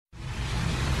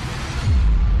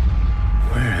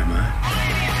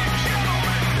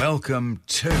Welcome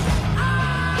to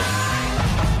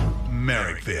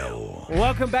Merrickville.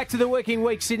 Welcome back to the Working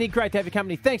Week, Sydney. Great to have your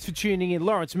company. Thanks for tuning in.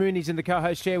 Lawrence Mooney's in the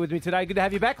co-host chair with me today. Good to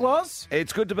have you back, Loz.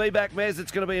 It's good to be back, Mez.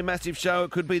 It's going to be a massive show.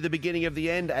 It could be the beginning of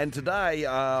the end. And today,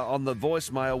 on the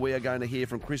voicemail, we are going to hear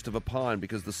from Christopher Pyne,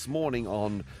 because this morning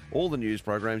on all the news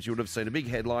programs, you would have seen a big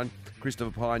headline,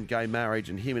 Christopher Pyne, gay marriage,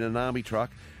 and him in an army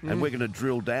truck. And we're going to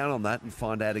drill down on that and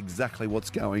find out exactly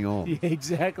what's going on. Yeah,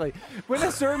 exactly. When I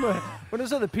saw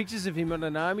the pictures of him on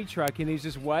an army truck and he's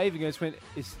just waving, I just went,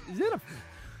 is that a...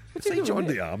 Has he joined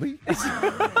the army?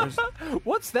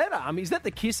 What's that army? Is that the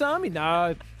KISS army?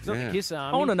 No, it's not the KISS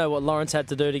army. I want to know what Lawrence had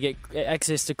to do to get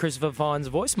access to Christopher Pyne's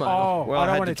voicemail. Oh, Well, I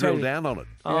don't I want had to to drill tell you. down on it.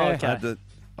 Oh, Yeah. okay.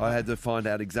 I had to find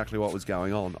out exactly what was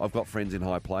going on. I've got friends in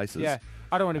high places. Yeah,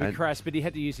 I don't want to be And- crass, but he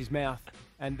had to use his mouth.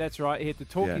 And that's right, he had to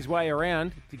talk Yeah. his way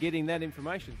around to getting that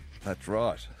information. That's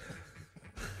right.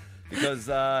 Because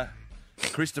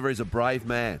Christopher is a brave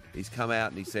man. He's come out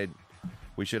and he said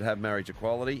we should have marriage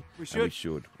equality. We And we should.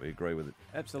 should. We agree with it.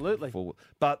 Absolutely.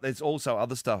 But there's also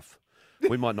other stuff.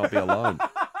 We might not be alone.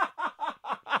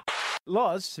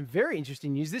 Loz, some very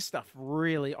interesting news. This stuff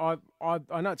really, I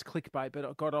know it's clickbait,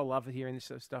 but God, I love it hearing this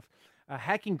sort of stuff. A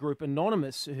hacking group,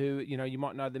 Anonymous, who, you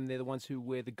might know them, they're the ones who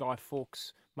wear the Guy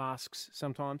Fawkes masks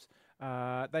sometimes.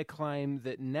 They claim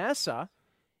that NASA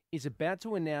is about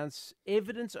to announce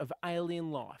evidence of alien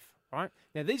life, right?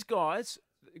 Now, these guys,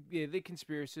 they're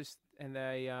conspiracists, and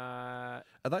they... Are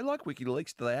they like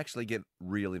WikiLeaks? Do they actually get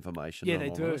real information? Yeah, they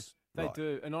do. Anonymous? They Right.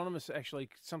 do. Anonymous, actually,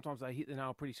 sometimes they hit the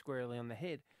nail pretty squarely on the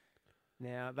head.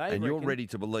 Now, they And you're reckon- ready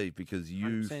to believe because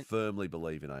you 100%. firmly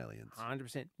believe in aliens.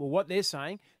 100%. Well, what they're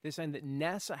saying that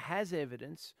NASA has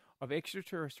evidence of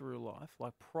extraterrestrial life,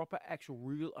 like proper, actual,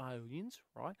 real aliens,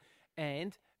 right?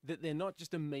 And that they're not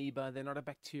just amoeba, they're not a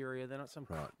bacteria, they're not some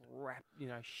Right. crap,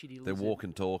 shitty They're lizard.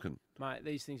 walking, talking. Mate,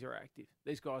 these things are active.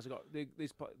 These guys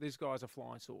these guys are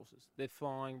flying saucers. They're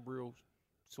flying real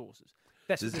saucers.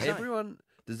 That's Does what they're saying.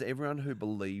 everyone who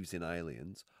believes in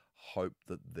aliens hope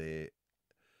that they're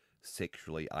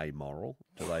sexually amoral?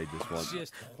 Do they just want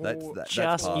Just that's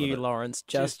Just part of you, it. Lawrence.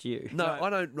 Just you. No, No. I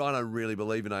don't really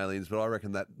believe in aliens, but I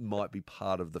reckon that might be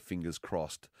part of the fingers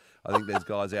crossed. I think there's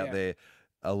guys out Yeah. there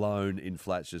alone in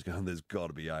flats just going, there's got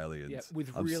to be aliens. Yeah,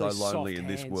 with I'm really so lonely soft in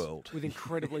this hands, world. with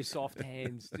incredibly soft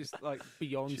hands, just like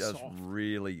beyond Just soft.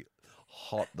 really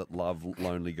hot that love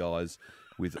lonely guys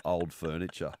with old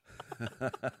furniture.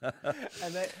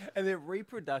 And their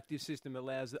reproductive system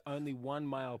allows only one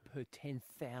male per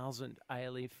 10,000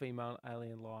 female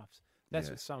alien lives. That's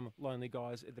Yeah. what some lonely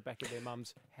guys at the back of their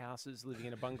mum's houses living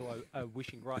in a bungalow are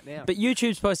wishing right now. But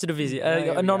YouTube's posted a video. There we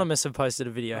go. Anonymous have posted a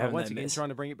video, haven't once they? again, Miz? trying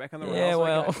to bring it back on the rails. Yeah, Okay,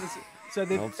 well. so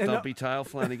they've- Old stumpy tail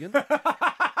Flanagan.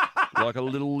 Like a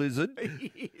little lizard.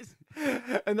 Yes.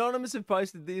 Anonymous have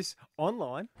posted this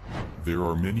online. There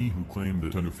are many who claim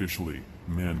that unofficially,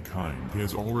 mankind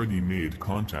has already made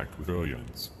contact with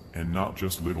aliens, and not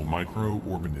just little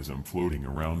microorganism floating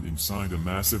around inside a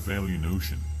massive alien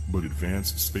ocean, but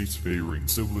advanced space-faring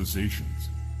civilizations.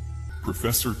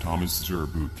 Professor Thomas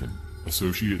Zurbuchen,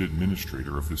 Associate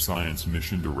Administrator of the Science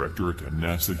Mission Directorate at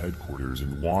NASA headquarters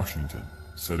in Washington,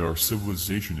 said our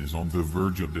civilization is on the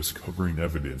verge of discovering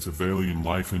evidence of alien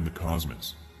life in the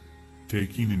cosmos.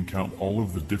 Taking into account all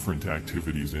of the different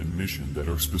activities and missions that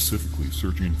are specifically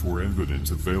searching for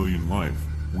evidence of alien life,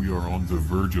 we are on the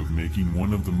verge of making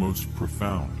one of the most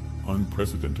profound,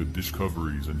 unprecedented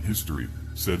discoveries in history,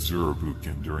 said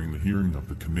Zurbuchen during the hearing of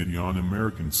the Committee on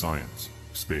American Science,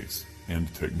 Space,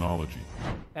 and Technology.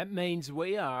 That means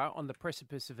we are on the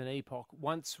precipice of an epoch.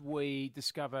 Once we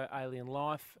discover alien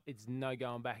life, it's no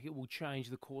going back. It will change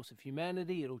the course of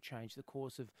humanity. It'll change the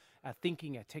course of our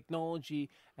thinking, our technology,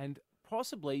 and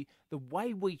possibly the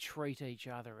way we treat each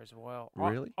other as well.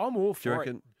 Really? I'm all Do you for it.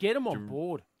 reckon- Get them on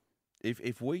board.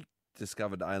 If we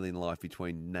discovered alien life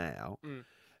between now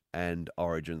and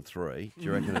Origin 3, do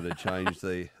you reckon it'd change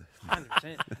the 100%.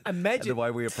 the Imagine.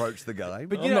 way we approach the game?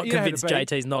 But I'm you know, not you know how to convinced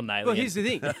be. JT's not an alien. Well, here's the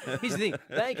thing. Here's the thing.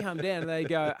 They come down and they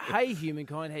go, "Hey,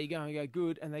 humankind, how you going?" I go,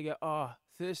 "Good." And they go, "Oh,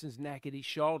 Thurston's knackered his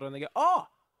shoulder." And they go, "Oh,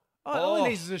 all he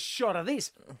needs is a shot of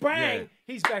this. Bang! Yeah.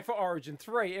 He's back for Origin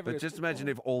 3." But just imagine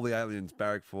if all the aliens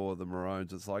barrack for the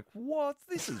Maroons. It's like, what?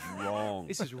 This is wrong.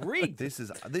 This is rigged. This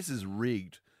is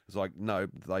rigged. It's like, no,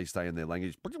 they stay in their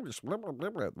language,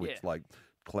 which like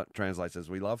translates as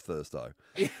 "we love Thursto."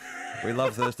 We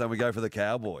love Thursto and we go for the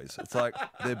Cowboys. It's like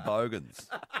they're bogans.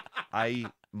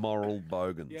 moral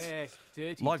bogans. Yeah,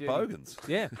 dirty. Like dirty. bogans.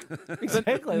 Yeah,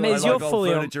 exactly. They Mez, you're like old fully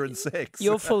on- furniture and sex.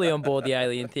 You're fully on board the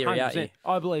alien theory, aren't you? 100%.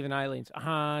 I believe in aliens,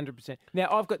 100%. Now,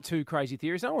 I've got two crazy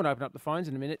theories. I want to open up the phones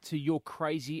in a minute to your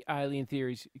crazy alien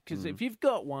theories, because if you've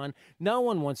got one, no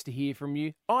one wants to hear from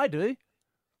you. I do.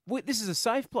 This is a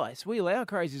safe place. We allow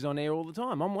crazies on air all the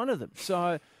time. I'm one of them.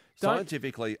 So,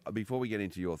 Scientifically, before we get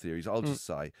into your theories, I'll just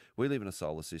say we live in a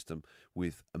solar system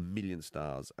with 1 million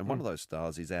stars, and one of those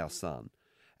stars is our sun.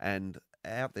 And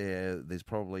out there's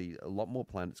probably a lot more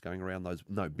planets going around those,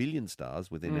 billion stars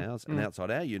within ours. And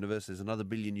outside our universe, there's another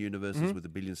billion universes with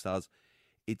 1 billion stars.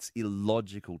 It's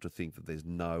illogical to think that there's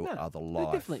no other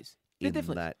life definitely is. in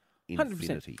Definitely that 100%.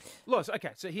 infinity. Lois,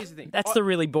 okay, so here's the thing. That's the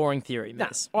really boring theory, No,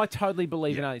 Mez. I totally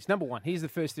believe in aliens. Number one, here's the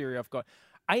first theory I've got.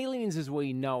 Aliens as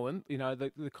we know them,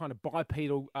 the kind of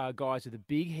bipedal guys with the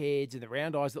big heads and the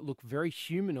round eyes that look very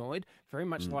humanoid, very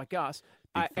much like us,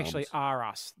 actually are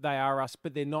us. They are us,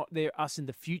 but they're not. They're us in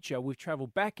the future. We've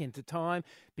travelled back into time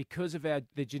because of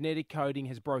the genetic coding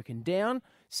has broken down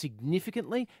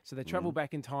significantly. So they travel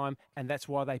back in time, and that's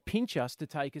why they pinch us to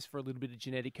take us for a little bit of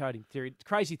genetic coding.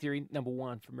 Crazy theory number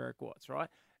one from Merrickville, right?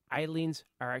 Aliens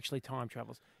are actually time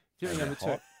travellers. Theory number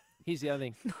two. Here's the other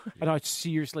thing, and I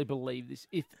seriously believe this.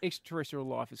 If extraterrestrial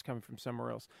life is coming from somewhere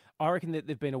else, I reckon that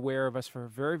they've been aware of us for a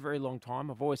very, very long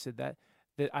time. I've always said that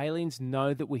aliens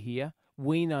know that we're here.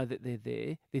 We know that they're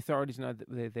there. The authorities know that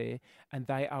they're there. And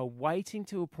they are waiting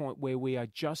to a point where we are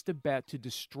just about to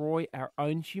destroy our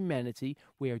own humanity.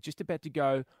 We are just about to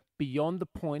go beyond the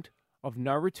point of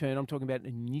no return. I'm talking about a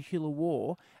nuclear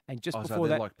war. And just So before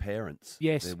they're that, like parents.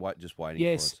 Yes. They're just waiting for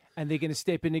yes, us. and they're going to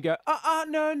step in and go,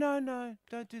 no,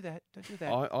 don't do that. Don't do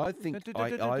that. I think Don't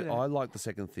do that. I like the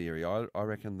second theory. I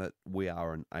reckon that we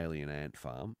are an alien ant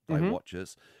farm. They watch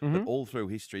us, but all through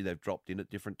history they've dropped in at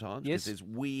different times. Yes. Because there's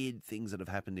weird things that have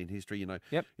happened in history.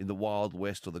 Yep. In the Wild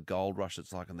West or the Gold Rush,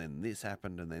 it's like, and then this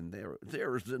happened, and then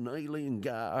there is an alien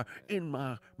guy in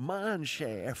my mine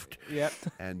shaft. Yep.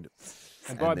 And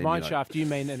By then, mine shaft, you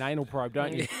mean an anal probe,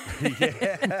 don't you?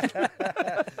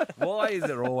 Why is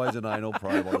there always an anal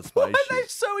probe on a Why spaceship? are they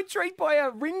so intrigued by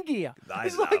our ring gear? They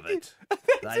It's love like- it.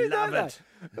 That's They it, don't love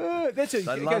it. That's it.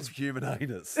 They It love goes- human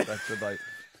anus. That's what they.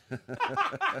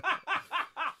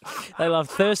 They love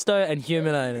thirsto and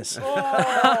human anus.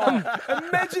 Oh,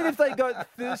 imagine if they got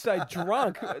Thursday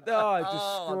drunk.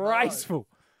 Oh, disgraceful.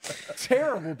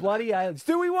 Terrible bloody aliens.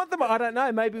 Do we want them? I don't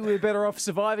know. Maybe we're better off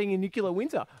surviving in nuclear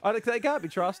winter. They can't be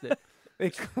trusted.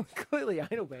 They're clearly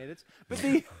anal bandits. But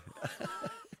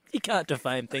You can't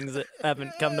defame things that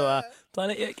haven't come to our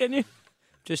planet yet, can you?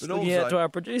 Just But looking out also- to our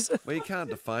producer. Well, you can't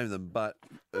defame them, but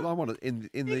I want to in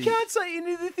you the can't say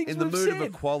any of the things in the we've mood said. of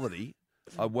equality.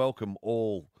 I welcome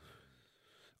all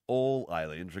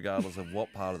aliens, regardless of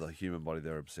what part of the human body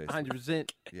they're obsessed with.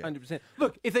 100%. Yeah. 100%.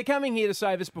 Look, if they're coming here to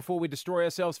save us before we destroy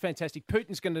ourselves, fantastic.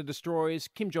 Putin's going to destroy us.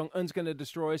 Kim Jong-un's going to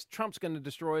destroy us. Trump's going to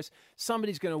destroy us.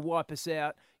 Somebody's going to wipe us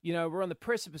out. We're on the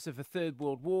precipice of a third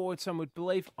world war, some would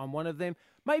believe. I'm one of them.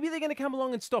 Maybe they're going to come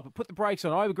along and stop it, put the brakes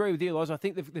on. I agree with you, Loz. I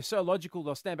think they're so logical,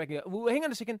 they'll stand back and go, well, hang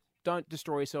on a second. Don't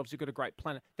destroy yourselves. You've got a great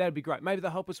planet. That'd be great. Maybe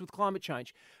they'll help us with climate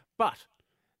change. But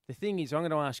the thing is, I'm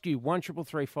going to ask you,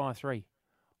 13353.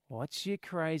 What's your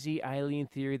crazy alien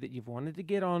theory that you've wanted to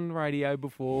get on radio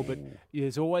before, but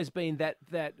there's always been that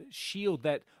shield,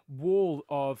 that wall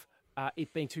of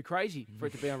it being too crazy for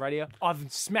it to be on radio? I've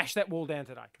smashed that wall down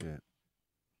today. Yeah.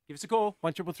 Give us a call,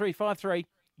 13353.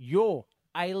 Your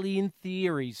alien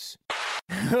theories.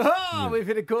 Oh, we've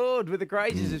hit a chord with the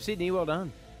crazies of Sydney. Well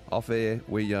done. Off air,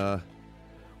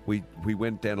 we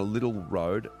went down a little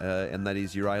road, and that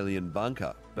is your alien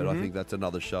bunker. But I think that's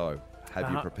another show. Have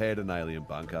you prepared an alien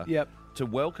bunker? Yep. To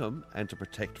welcome and to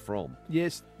protect from.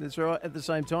 Yes, that's right. At the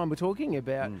same time, we're talking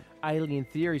about alien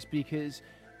theories because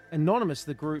Anonymous,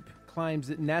 the group, claims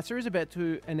that NASA is about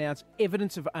to announce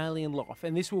evidence of alien life,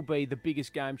 and this will be the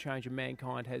biggest game changer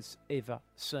mankind has ever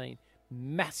seen.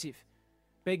 Massive.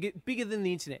 Bigger than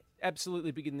the internet.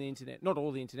 Absolutely bigger than the internet. Not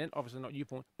all the internet, obviously not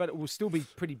YouPorn, but it will still be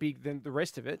pretty big than the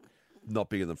rest of it. Not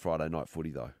bigger than Friday Night Footy,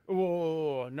 though.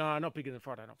 Oh, no, not bigger than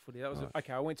Friday Night Footy. That was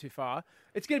okay. I went too far.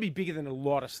 It's going to be bigger than a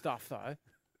lot of stuff, though.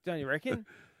 Don't you reckon?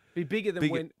 Be bigger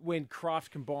than when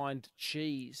Kraft combined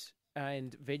cheese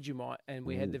and Vegemite, and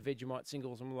we had the Vegemite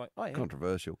singles, and we're like, oh yeah,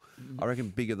 Controversial. I reckon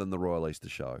bigger than the Royal Easter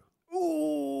Show.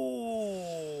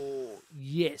 ooh,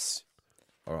 yes.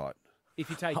 All right. If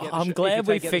you take, out the I'm sh- glad if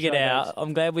you we take out the figured show out. notes.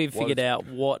 I'm glad we figured out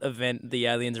what event the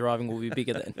aliens arriving will be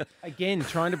bigger than. Again,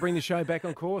 trying to bring the show back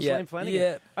on course. Yeah, Liam Flanagan.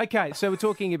 yeah. Okay, so we're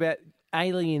talking about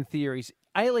alien theories.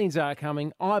 Aliens are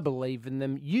coming. I believe in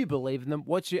them. You believe in them.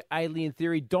 What's your alien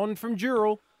theory? Don from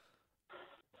Dural.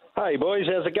 Hey, boys,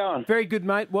 how's it going? Very good,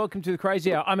 mate. Welcome to the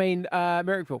Crazy Hour.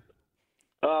 Merrickville.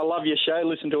 I love your show.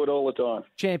 Listen to it all the time.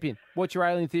 Champion. What's your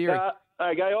alien theory?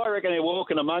 Okay, I reckon they're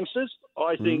walking amongst us.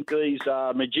 I think these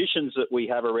magicians that we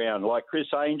have around, like Chris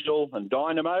Angel and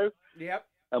Dynamo, Yep.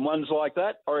 and ones like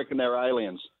that, I reckon they're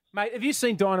aliens. Mate, have you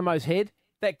seen Dynamo's head?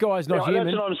 That guy's not human.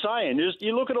 That's what I'm saying.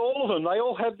 You look at all of them. They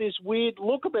all have this weird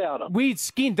look about them. Weird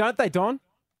skin, don't they, Don?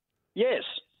 Yes.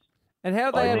 And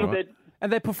how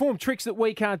they perform tricks that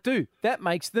we can't do. That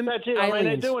makes them That's it. aliens. I mean,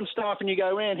 they're doing stuff, and you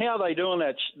go, man, how are they doing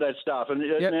that stuff? And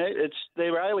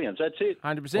they're aliens. That's it.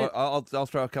 100%. Well, I'll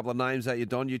throw a couple of names at you,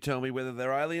 Don. You tell me whether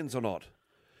they're aliens or not.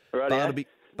 Right.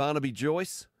 Barnaby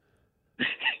Joyce.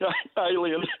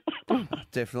 Alien.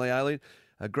 Definitely alien.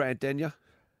 Grant Denyer.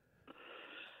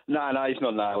 No, he's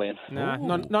not an alien. No,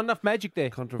 not enough magic there.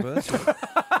 Controversial.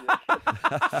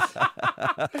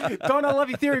 Don, I love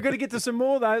your theory. We've got to get to some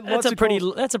more, though. That's a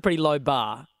pretty low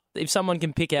bar. If someone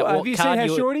can pick out Well, what have you card seen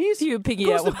how short he is? you're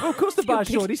picking Of out. course the bar's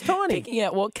short. He's tiny. Picking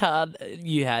out what card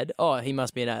you had. Oh, he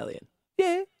must be an alien.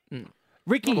 Yeah.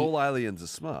 Ricky. Not all aliens are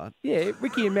smart. Yeah,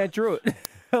 Ricky and Mount Druitt.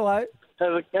 Hello.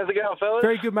 How's it going, fellas?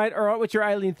 Very good, mate. All right, what's your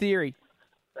alien theory?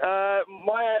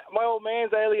 My old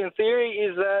man's alien theory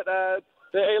is that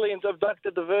the aliens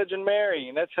abducted the Virgin Mary,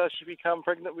 and that's how she became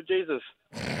pregnant with Jesus.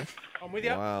 I'm with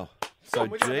you. Wow. So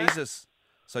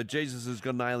Jesus has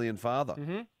got an alien father.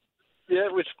 Mm-hmm. Yeah,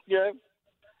 which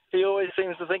he always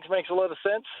seems to think makes a lot of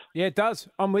sense. Yeah, it does.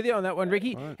 I'm with you on that one,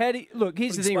 Ricky. Right. Look,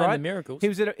 here's the thing, Explain right? the miracles. He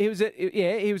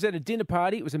was at a dinner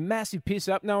party. It was a massive piss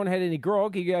up. No one had any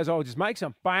grog. He goes, "I'll just make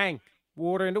some." Bang,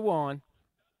 water into wine.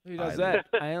 Who does that?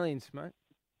 Aliens, mate.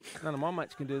 None of my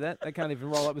mates can do that. They can't even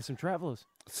roll up with some travellers.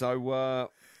 So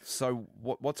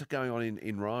what's going on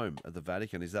in Rome at the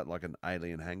Vatican? Is that like an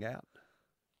alien hangout?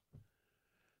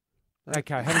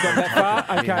 Okay, haven't got that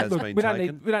far. He Okay, has look, been we don't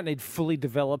taken. need fully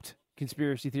developed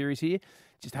conspiracy theories here.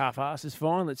 Just half-assed is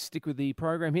fine. Let's stick with the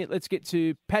program here. Let's get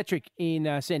to Patrick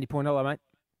in Sandy Point. Hello, mate.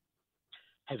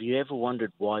 Have you ever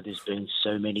wondered why there's been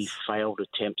so many failed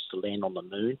attempts to land on the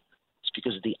moon? It's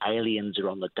because the aliens are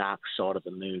on the dark side of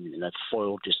the moon, and they've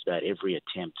foiled just about every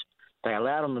attempt. They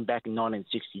allowed them back in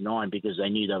 1969 because they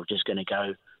knew they were just going to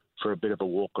go for a bit of a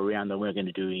walk around. They weren't going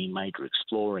to do any major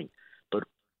exploring. But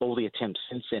all the attempts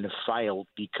since then have failed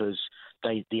because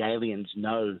the aliens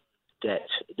know that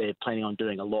they're planning on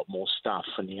doing a lot more stuff,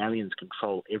 and the aliens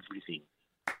control everything.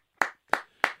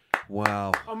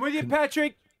 Wow. I'm with you,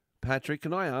 Patrick. Patrick,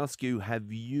 can I ask you,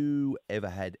 have you ever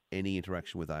had any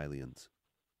interaction with aliens?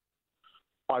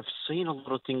 I've seen a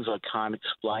lot of things I can't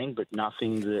explain, but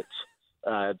nothing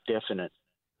that's definite.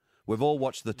 We've all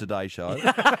watched the Today Show.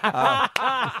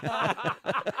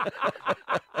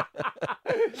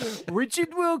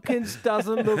 Richard Wilkins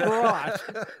doesn't look right,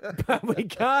 but we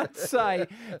can't say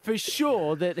for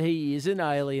sure that he is an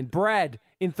alien. Brad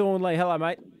in Thornley. Hello,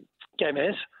 mate. Okay,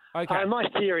 Mez. Okay. My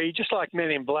theory, just like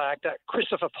Men in Black, that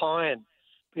Christopher Pyne,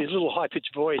 his little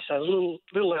high-pitched voice, a little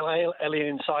alien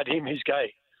inside him who's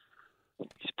gay.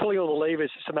 He's pulling all the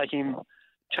levers to make him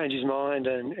change his mind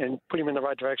and put him in the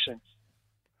right direction.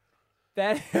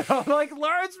 That like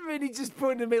Lawrence Mooney just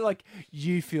pointed at me like,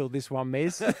 you feel this one,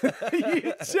 Mez.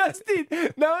 You just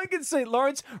did. No one can see.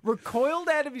 Lawrence recoiled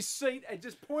out of his seat and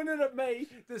just pointed at me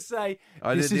to say,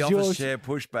 I this did the is office yours. chair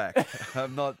pushback.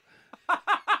 I'm not.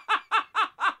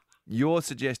 You're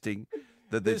suggesting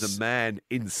that there's a man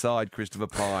inside Christopher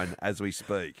Pyne as we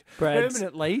speak.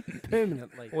 Permanently.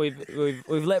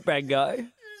 We've let Brad go.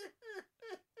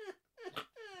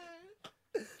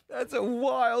 That's a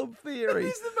wild theory. It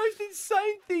is the most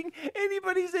insane thing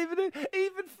anybody's even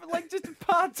for like just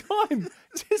part-time,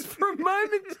 just for a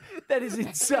moment. That is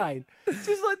insane.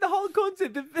 Just like the whole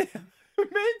concept of the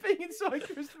man being inside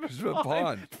Christopher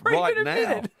Pyne for right even a now.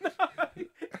 minute. No.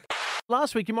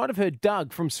 Last week, you might have heard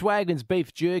Doug from Swagman's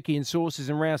Beef Jerky and Sauces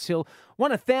in Rouse Hill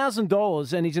won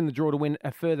 $1,000, and he's in the draw to win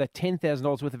a further $10,000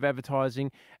 worth of advertising,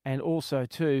 and also,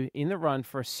 too, in the run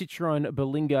for a Citroen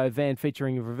Berlingo van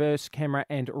featuring reverse camera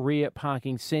and rear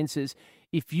parking sensors.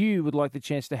 If you would like the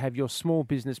chance to have your small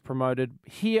business promoted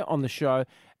here on the show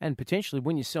and potentially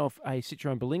win yourself a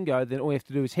Citroen Berlingo, then all you have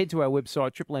to do is head to our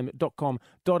website,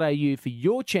 triplem.com.au, for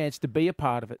your chance to be a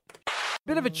part of it.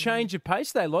 Bit of a change of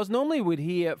pace there, Loz. Normally we'd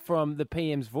hear from the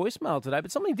PM's voicemail today,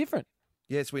 but something different.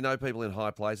 Yes, we know people in high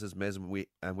places, Mez,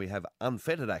 and we have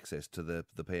unfettered access to the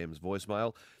PM's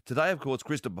voicemail. Today, of course,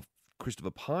 Christopher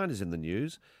Pyne is in the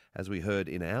news. As we heard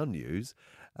in our news,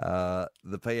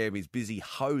 the PM is busy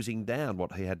hosing down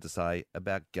what he had to say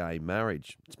about gay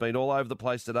marriage. It's been all over the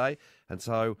place today, and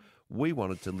so we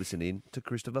wanted to listen in to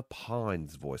Christopher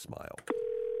Pyne's voicemail.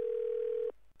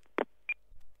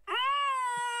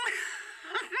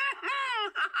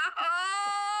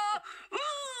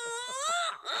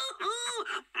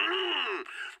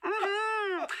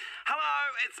 Hello,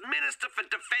 it's Minister for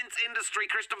Defence Industry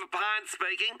Christopher Pyne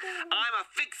speaking. I'm a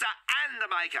fixer and a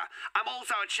maker. I'm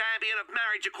also a champion of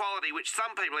marriage equality, which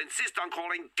some people insist on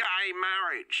calling gay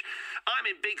marriage. I'm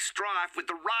in big strife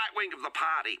with the right wing of the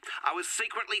party. I was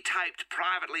secretly taped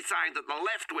privately saying that the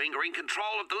left wing are in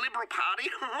control of the Liberal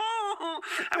Party,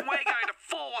 and we're going to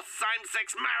force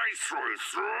same-sex marriage through.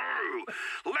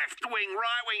 Left wing,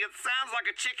 right wing, it sounds like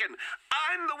a chicken.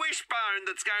 I'm the wishbone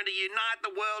that's going to unite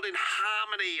the world in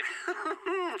harmony.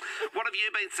 What have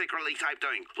you been secretly taped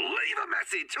doing? Leave a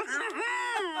message.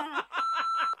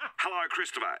 Hello,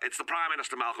 Christopher. It's the Prime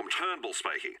Minister Malcolm Turnbull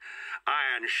speaking.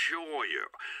 I assure you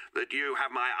that you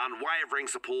have my unwavering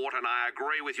support and I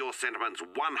agree with your sentiments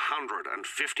 150%.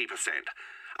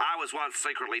 I was once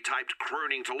secretly taped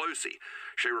crooning to Lucy.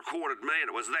 She recorded me and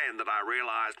it was then that I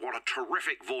realised what a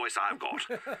terrific voice I've got.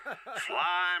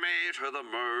 Fly me to the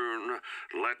moon,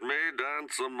 let me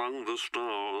dance among the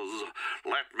stars,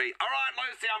 let me... All right,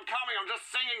 Lucy, I'm coming. I'm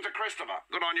just singing to Christopher.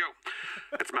 Good on you.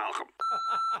 It's Malcolm.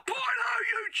 Pyne,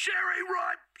 you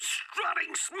cherry-ripe,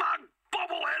 strutting, smug,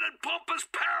 bobble-headed, pompous,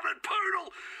 powdered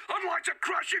poodle. I'd like to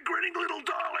crush your grinning little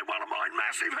dial in one of my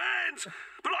massive hands.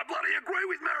 But I bloody agree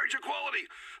with marriage equality.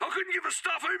 I couldn't give a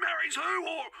stuff who marries who,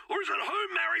 or is it who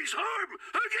marries whom?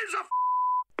 Who gives a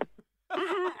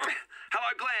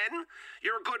Hello, Glenn.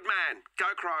 You're a good man.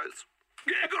 Go Crows.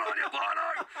 Yeah, good on you,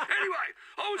 Pyne. Anyway,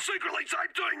 I was secretly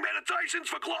taped doing meditations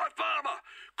for Clive Palmer.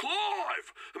 Clive,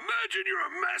 imagine you're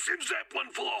a massive zeppelin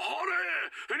full of hot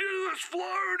air, and you're just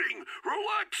floating,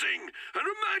 relaxing, and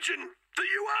imagine that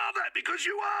you are that because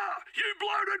you are. You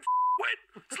bloated wet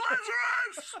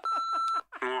Lazarus.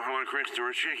 Oh, hello,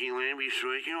 Christopher. Checking Lambie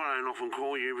speaking. I don't often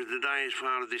call you, but today as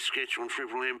part of this sketch on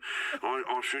Triple M, I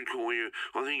should call you.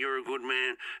 I think you're a good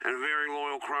man and a very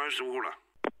loyal Crow supporter.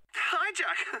 Hi,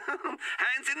 Jack.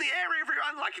 Hands in the air,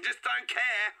 everyone, like you just don't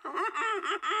care.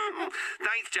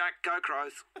 Thanks, Jack. Go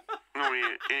Crows. Oh,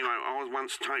 yeah. Anyway, I was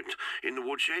once taped in the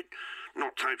woodshed.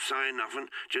 Not taped saying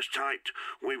nothing, just taped.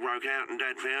 We broke out and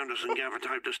Dad found us and Gaffer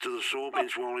taped us to the saw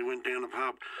bench while he went down the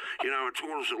pub. You know, it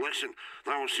taught us a lesson.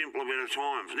 They were simpler, better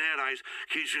times. Nowadays,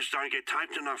 kids just don't get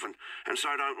taped to nothing, and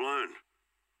so don't learn.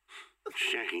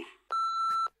 Shacky.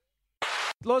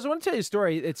 Loz, I want to tell you a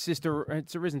story. It's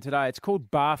arisen today. It's called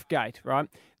Bathgate, right?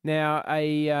 Now,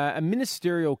 a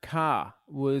ministerial car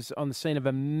was on the scene of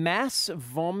a mass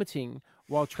vomiting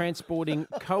while transporting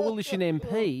coalition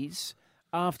MPs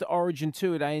after Origin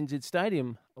 2 at ANZ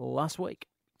Stadium last week.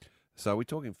 So are we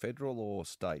talking federal or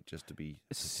state, just to be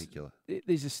particular?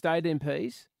 These are state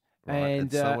MPs. Right.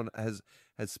 And someone has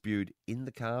spewed in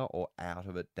the car or out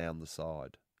of it down the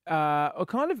side? Or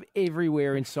kind of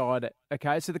everywhere inside it.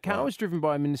 Okay, so the car was driven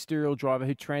by a ministerial driver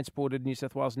who transported New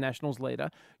South Wales Nationals leader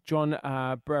John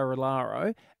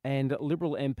Barilaro and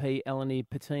Liberal MP Eleni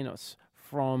Patinos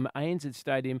from ANZ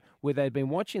Stadium, where they'd been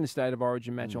watching the State of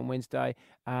Origin match on Wednesday.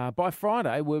 By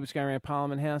Friday, word was going around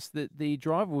Parliament House that the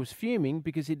driver was fuming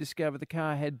because he discovered the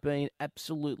car had been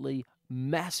absolutely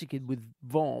massacred with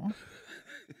vom.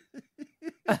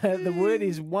 The word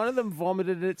is one of them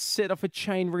vomited and it set off a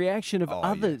chain reaction of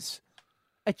others.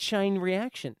 Yeah. A chain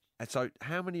reaction. And so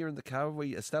how many are in the car? Have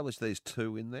we established there's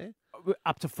two in there?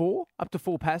 Up to four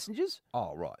passengers.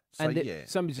 Oh, right. So, and yeah,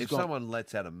 if someone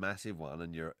lets out a massive one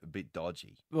and you're a bit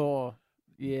dodgy. Oh,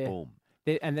 yeah. Boom.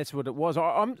 And that's what it was.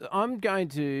 I'm going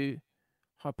to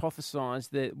hypothesise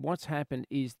that what's happened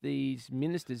is these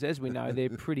ministers, as we know, they're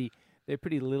pretty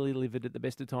lily-livered at the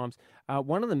best of times.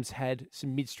 One of them's had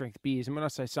some mid-strength beers, and when I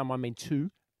say some, I mean two,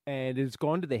 and it's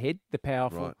gone to the head, the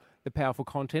powerful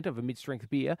content of a mid-strength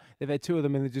beer. They've had two of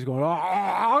them, and they're just going,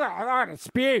 I'm going to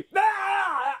spew.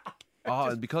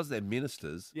 And because they're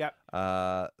ministers,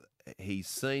 he's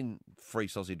seen free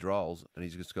sausage rolls, and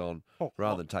he's just gone,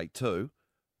 rather than take two,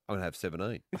 I'm going to have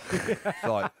 17.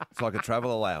 It's like a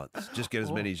travel allowance. Just get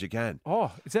as many as you can.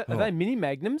 Are they mini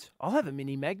magnums? I'll have a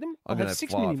mini magnum. I'll have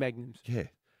 6 mini magnums. Yeah.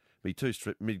 Be two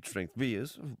mid-strength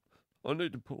beers. I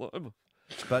need to pull over.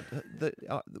 But the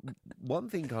one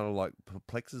thing kind of like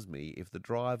perplexes me, if the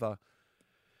driver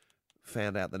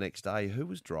found out the next day who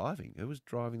was driving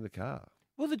the car.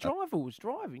 Well, the driver was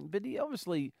driving, but he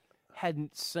obviously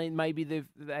hadn't seen. Maybe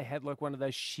they had like one of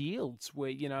those shields where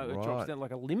it drops down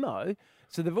like a limo.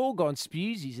 So they've all gone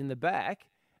spewsies in the back,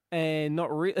 and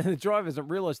the driver hasn't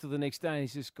realised till the next day. And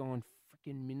he's just gone,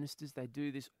 freaking ministers, they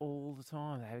do this all the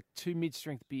time. They have 2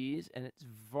 mid-strength beers, and it's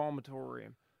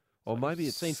vomitorium. Or maybe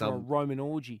it's seen from a Roman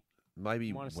orgy.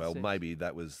 Maybe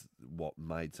that was what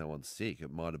made someone sick.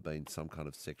 It might have been some kind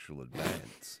of sexual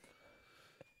advance.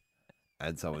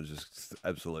 And someone's just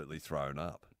absolutely thrown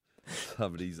up.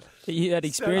 Somebody's You had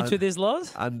experience with this,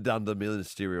 Loz? undone the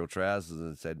ministerial trousers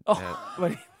and said, Oh. "How-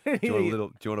 do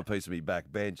you want a piece of me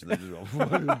back bench?" And they just go,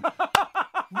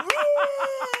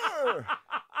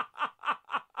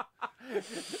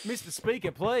 Mr.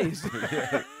 Speaker, please.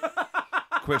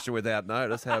 question without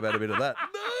notice. How about a bit of that?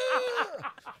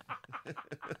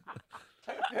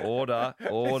 Order.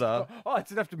 Oh,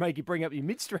 it's enough to make you bring up your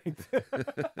mid-strength.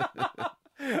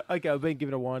 Okay, I've been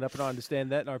given a wind-up, and I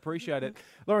understand that, and I appreciate it.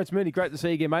 Lawrence Mooney, great to see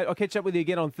you again, mate. I'll catch up with you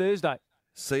again on Thursday.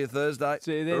 See you Thursday.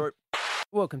 See you then. All right.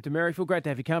 Welcome to Merrickville. Great to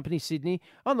have your company, Sydney.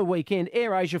 On the weekend,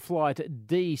 Air Asia flight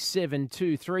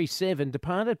D7237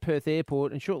 departed Perth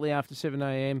Airport, and shortly after 7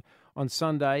 a.m. on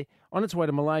Sunday, on its way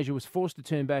to Malaysia, was forced to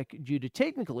turn back due to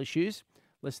technical issues.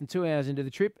 Less than 2 hours into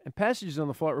the trip, and passengers on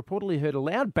the flight reportedly heard a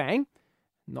loud bang.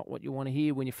 Not what you want to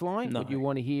hear when you're flying. No. What you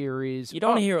want to hear is... You don't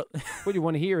want to hear it. What you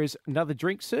want to hear is, another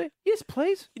drink, sir? Yes,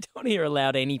 please. You don't want to hear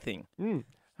aloud anything.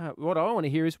 What I want to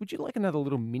hear is, would you like another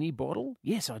little mini bottle?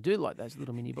 Yes, I do like those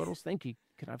little mini bottles. Thank you.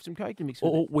 Can I have some Coke to mix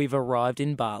with Or it? we've arrived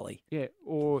in Bali. Yeah,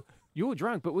 or you're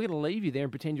drunk, but we're going to leave you there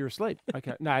and pretend you're asleep.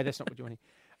 Okay, no, that's not what you want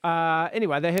to hear.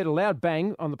 Anyway, they heard a loud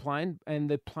bang on the plane, and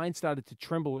the plane started to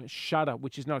tremble and shudder,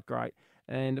 which is not great.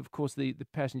 And, of course, the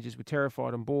passengers were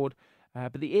terrified on board.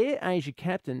 But the Air Asia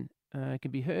captain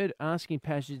can be heard asking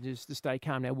passengers to stay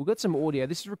calm. Now, we've got some audio.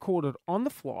 This is recorded on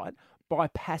the flight by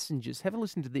passengers. Have a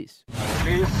listen to this.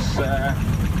 Please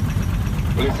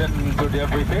listen to the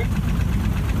briefing.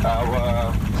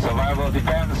 Our survival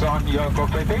depends on your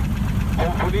cooperating.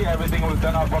 Hopefully everything will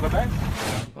turn out for the best.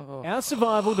 Our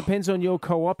survival depends on your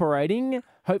cooperating.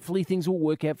 Hopefully things will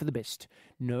work out for the best.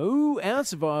 No, our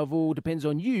survival depends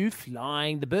on you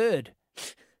flying the bird.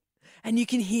 And you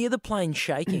can hear the plane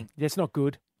shaking. That's not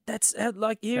good. That's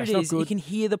like, here That's it not is. You good. can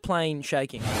hear the plane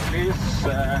shaking. Please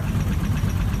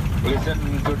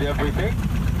listen to the briefing.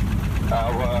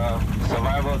 Our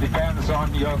survival depends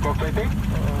on your cooperating.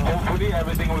 Hopefully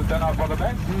everything will turn out for the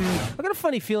best. I've got a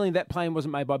funny feeling that plane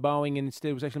wasn't made by Boeing and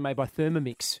instead was actually made by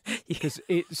Thermomix. Because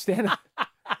it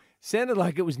sounded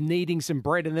like it was kneading some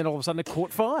bread and then all of a sudden it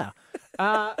caught fire.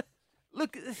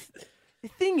 Look, the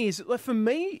thing is, like, for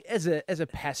me as a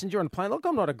passenger on a plane, look,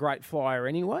 I'm not a great flyer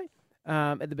anyway,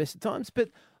 at the best of times, but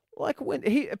like when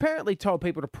he apparently told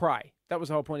people to pray. That was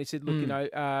the whole point. He said, look, you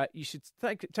know, you should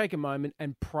take a moment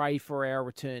and pray for our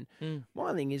return.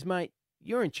 My thing is, mate,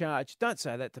 you're in charge. Don't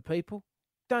say that to people.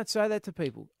 Don't say that to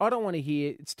people. I don't want to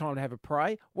hear it's time to have a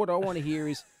pray. What I want to hear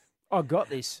is, I got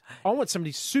this. I want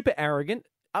somebody super arrogant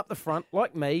up the front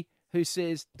like me who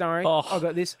says, don't worry, I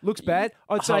got this. Looks bad.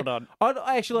 I'd say, Hold on.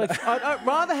 I'd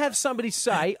rather have somebody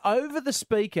say over the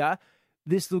speaker,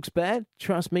 this looks bad.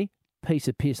 Trust me, piece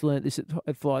of piss. Learned this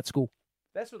at flight school.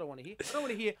 That's what I want to hear. I don't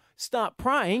want to hear start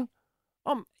praying.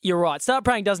 You're right. Start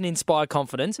praying doesn't inspire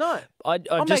confidence. No. I've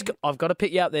got to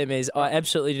pick you up there, Miz. I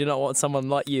absolutely do not want someone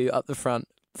like you up the front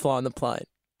flying the plane.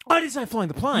 I didn't say flying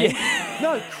the plane. Yeah.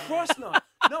 No, cross no.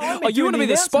 No, I meant Oh, you want to be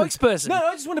the announcements. spokesperson? No,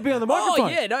 I just want to be on the microphone. Oh,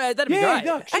 yeah, no, that'd be great.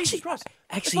 No, Jesus Christ.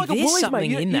 Actually, It's like a there's Woolies,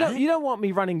 something mate. in that. You don't want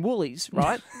me running Woolies,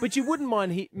 right? But you wouldn't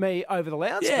mind me over the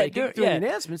loudspeaker doing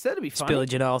announcements. That'd be fun.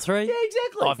 Spillage in aisle 3. Yeah,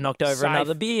 exactly. I've knocked over Safe.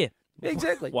 another beer.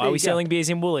 Exactly. Why There are we you go. selling beers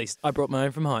in Woolies? I brought my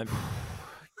own from home.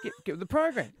 Get with the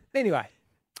program. Anyway.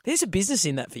 There's a business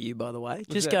in that for you, by the way.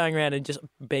 Just that? going around and just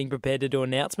being prepared to do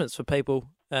announcements for people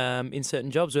in certain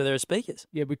jobs where there are speakers.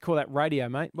 Yeah, we call that radio,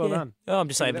 mate. Well done. Oh, I'm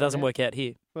just saying, if it that doesn't out. work out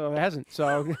here. Well, it hasn't,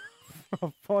 so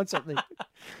I'll find something.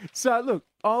 So, look,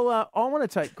 I want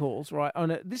to take calls, right?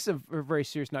 This is a very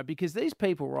serious note because these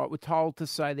people, right, were told to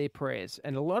say their prayers.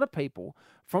 And a lot of people,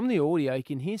 from the audio, you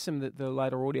can hear some of the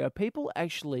later audio, people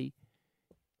actually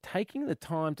taking the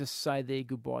time to say their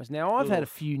goodbyes. Now, I've had a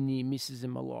few near misses in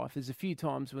my life. There's a few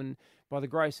times when, by the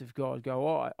grace of God,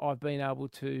 I've been able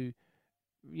to,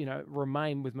 you know,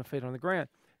 remain with my feet on the ground.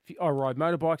 I ride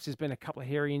motorbikes. There's been a couple of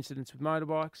hairy incidents with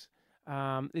motorbikes.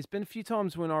 There's been a few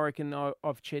times when I reckon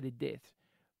I've cheated death.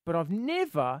 But I've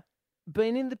never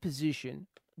been in the position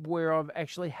where I've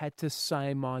actually had to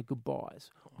say my goodbyes,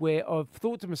 where I've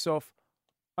thought to myself,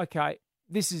 okay,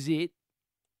 this is it.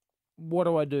 What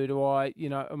do I do?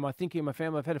 Am I thinking of my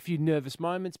family? I've had a few nervous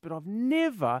moments, but I've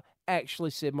never actually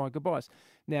said my goodbyes.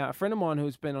 Now, a friend of mine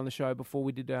who's been on the show before,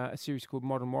 we did a series called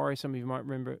Modern Warrior. Some of you might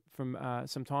remember it from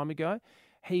some time ago.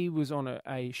 He was on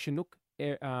a Chinook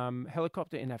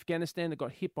helicopter in Afghanistan that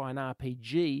got hit by an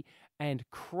RPG and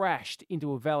crashed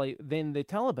into a valley. Then the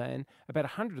Taliban, about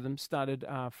 100 of them, started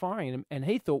firing at him, and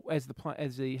he thought as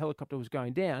the helicopter was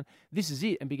going down, this is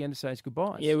it, and began to say his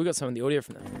goodbyes. Yeah, we got some of the audio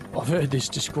from that. I've heard this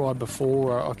described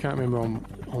before. I can't remember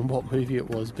on what movie it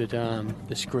was, but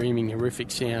the screaming,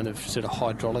 horrific sound of sort of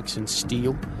hydraulics and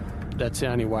steel That's the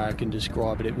only way I can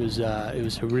describe it. It was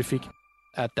horrific.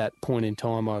 At that point in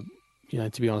time,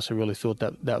 to be honest, I really thought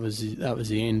that was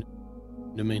the end.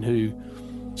 I mean, who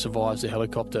survives a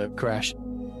helicopter crash?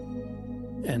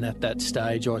 And at that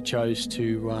stage, I chose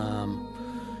to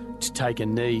take a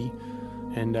knee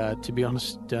and, to be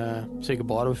honest, say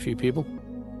goodbye to a few people.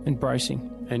 And bracing.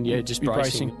 And just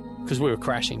bracing. Because we were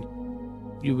crashing.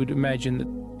 You would imagine that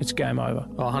it's game over.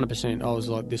 Oh, 100%. I was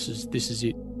like, this is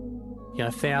it.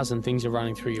 1,000 things are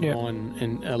running through your mind,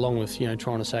 and along with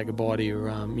trying to say goodbye to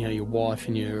your wife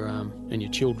and your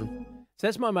children. So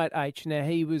that's my mate H. Now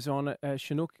he was on a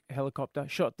Chinook helicopter,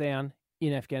 shot down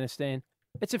in Afghanistan.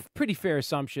 It's a pretty fair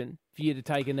assumption for you to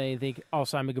take a knee and think, I'll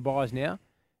say my goodbyes now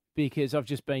because I've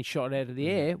just been shot out of the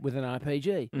air with an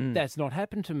RPG. That's not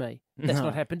happened to me. That's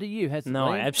not happened to you, has it?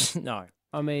 No, absolutely no.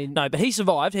 I mean, no, but he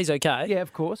survived. He's okay. Yeah,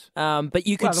 of course. But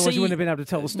you could otherwise see you wouldn't have been able to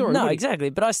tell the story. No, exactly.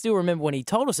 But I still remember when he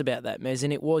told us about that, Mez,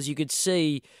 and it was you could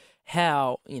see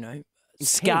how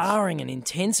scarring and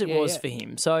intense it was for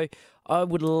him. So I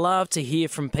would love to hear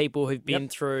from people who've been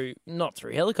through not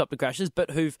through helicopter crashes,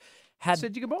 but who've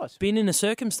said your goodbyes. Been in a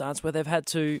circumstance where they've had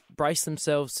to brace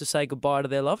themselves to say goodbye to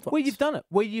their loved ones. Where you've done it,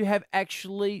 where you have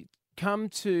actually come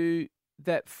to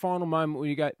that final moment where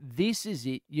you go, this is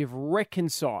it, you've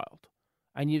reconciled,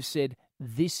 and you've said,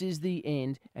 this is the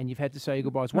end, and you've had to say your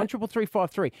goodbyes.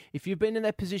 1-333-353. If you've been in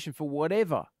that position for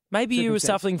whatever. Maybe you were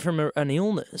suffering from an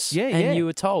illness, and you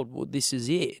were told, well, this is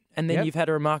it, and then you've had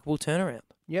a remarkable turnaround.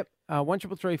 Yep.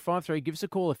 1-333-553. Give us a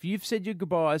call. If you've said your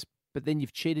goodbyes, but then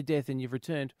you've cheated death and you've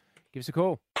returned, give us a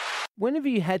call. Whenever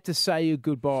you had to say your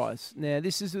goodbyes, now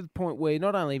this is the point where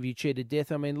not only have you cheated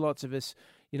death, I mean, lots of us,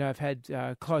 have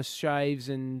had close shaves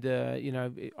and,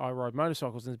 I ride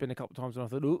motorcycles and there's been a couple of times when I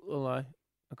thought, hello.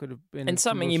 I could have been. And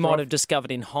something you might have discovered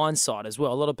in hindsight as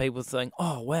well. A lot of people think,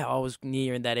 oh, wow, I was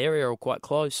near in that area or quite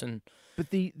close. But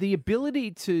the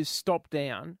ability to stop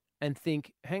down and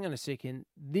think, hang on a second,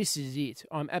 this is it.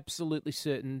 I'm absolutely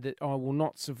certain that I will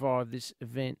not survive this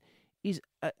event is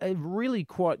a really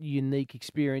quite unique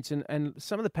experience. And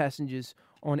some of the passengers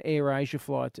on Air Asia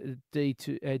flight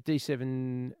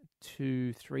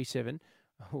D7237,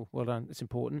 oh, well done, it's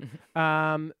important,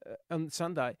 on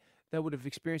Sunday, they would have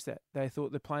experienced that. They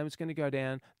thought the plane was going to go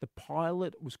down. The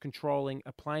pilot was controlling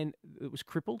a plane that was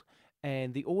crippled,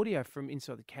 and the audio from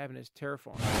inside the cabin is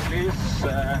terrifying. Please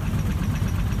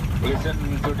listen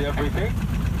to the briefing.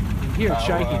 You hear it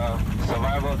shaking.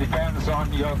 Survival depends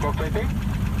on your cooperating.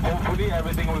 Hopefully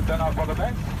everything will turn out for the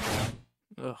best.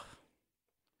 Ugh.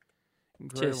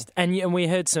 And we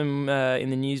heard some in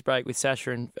the news break with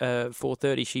Sasha and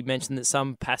 4:30. She mentioned that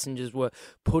some passengers were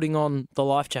putting on the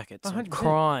life jackets, and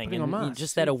crying, and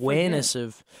just that awareness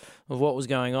of what was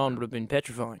going on would have been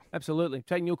petrifying. Absolutely.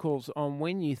 Taking your calls on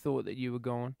when you thought that you were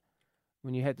gone,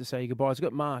 when you had to say goodbye. I've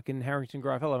got Mark in Harrington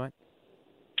Grove. Hello, mate.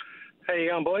 How you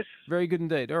going, boys? Very good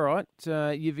indeed. All right.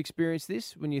 You've experienced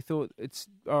this when you thought it's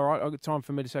all right. I've got time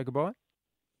for me to say goodbye.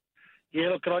 Yeah,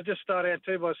 look, can I just start out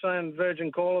too by saying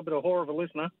virgin caller, but a whore of a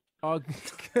listener. Oh,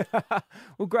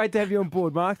 well, great to have you on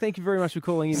board, Mark. Thank you very much for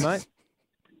calling in, mate.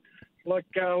 Like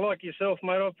yourself,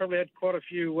 mate, I've probably had quite a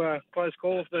few close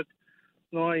calls, but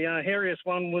my hairiest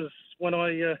one was when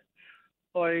I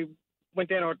went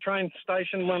down to a train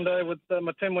station one day with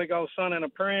my 10-week-old son in a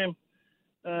pram,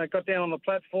 got down on the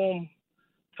platform,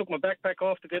 took my backpack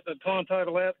off to get the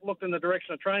timetable out, looked in the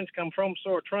direction the trains come from,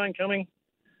 saw a train coming,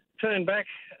 turned back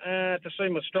to see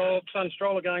my son's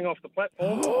stroller going off the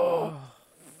platform.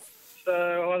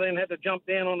 So I then had to jump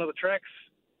down onto the tracks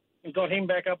and got him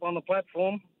back up on the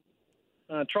platform.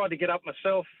 Tried to get up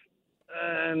myself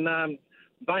and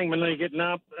banged my knee getting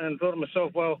up and thought to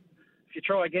myself, well, if you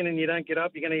try again and you don't get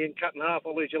up, you're going to get cut in half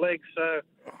or lose your legs. So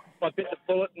I bit the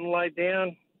bullet and laid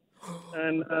down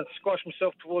and squashed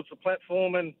myself towards the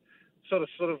platform and sort of,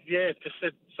 just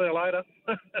said, see you later.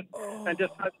 And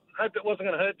just hoped it wasn't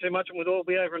going to hurt too much and we'd all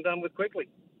be over and done with quickly.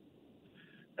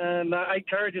 And 8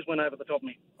 carriages went over the top of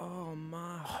me. Oh,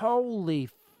 Mark. Holy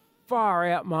far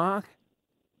out, Mark.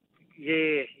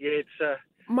 Yeah, it's...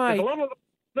 Mate. There's a lot of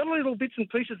little bits and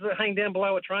pieces that hang down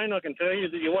below a train, I can tell you,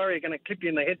 that you worry are going to clip you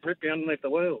in the head, rip you underneath the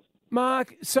wheels.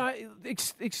 Mark, so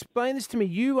explain this to me.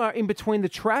 You are in between the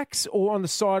tracks or on the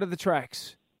side of the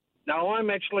tracks? No, I'm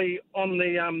actually on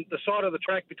the side of the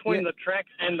track between the track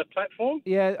and the platform.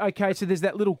 Yeah, okay, so there's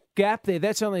that little gap there.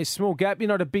 That's only a small gap. You're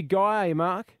not a big guy, are you,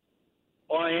 Mark?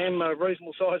 I am a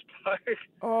reasonable-sized bloke.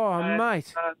 Oh,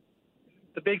 mate.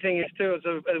 The big thing is, too,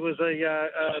 it was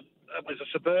a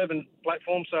suburban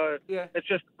platform, so it's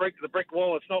just the brick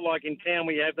wall. It's not like in town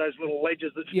where you have those little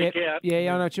ledges that stick out. Yeah,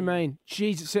 I know what you mean.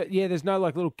 Jesus, there's no,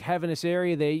 little cavernous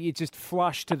area there. You're just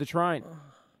flush to the train.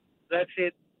 That's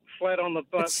it. flat on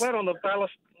the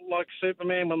ballast like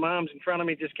Superman with my arms in front of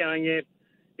me, just going, yeah.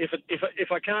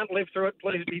 If I can't live through it,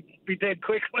 please be dead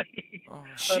quickly.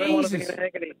 I don't want to be in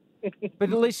agony. But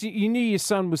at least you knew your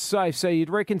son was safe, so you'd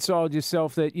reconciled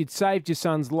yourself that you'd saved your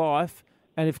son's life,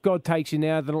 and if God takes you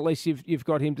now, then at least you've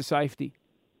got him to safety.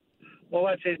 Well,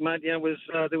 that's it, mate. There was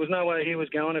no way he was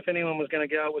going. If anyone was going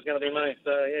to go, it was going to be me.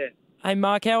 So yeah. Hey,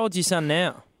 Mark, how old's your son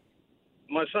now?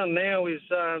 My son now is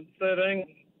 13.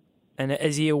 And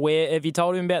is he aware? Have you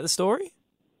told him about the story?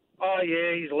 Oh,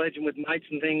 yeah, he's a legend with mates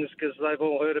and things because they've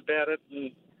all heard about it.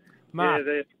 And,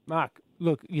 Mark,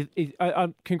 look,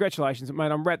 congratulations,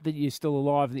 mate. I'm wrapped that you're still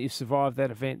alive and that you've survived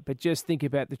that event, but just think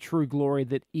about the true glory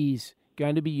that is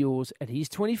going to be yours at his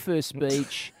 21st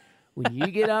speech when you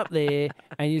get up there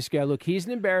and you just go, look, here's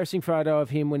an embarrassing photo of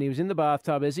him when he was in the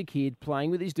bathtub as a kid playing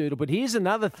with his doodle, but here's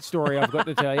another story I've got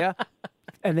to tell you,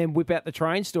 and then whip out the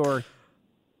train story.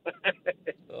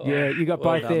 Yeah, you got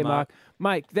both there, Mark.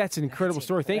 Mate, that's an incredible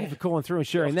story. Thank you for calling through and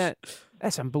sharing that.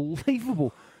 That's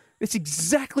unbelievable. That's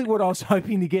exactly what I was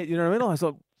hoping to get. You know what I mean? I was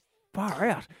like, far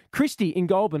out. Christy in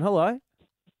Goulburn, hello.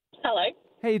 Hello.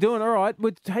 How you doing? All right.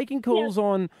 We're taking calls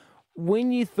on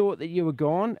when you thought that you were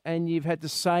gone and you've had to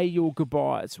say your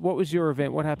goodbyes. What was your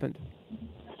event? What happened?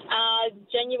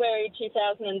 January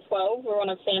 2012, we were on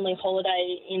a family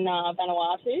holiday in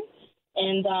Vanuatu.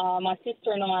 And my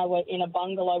sister and I were in a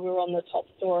bungalow. We were on the top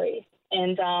story.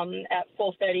 And at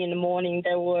 4:30 in the morning,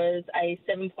 there was a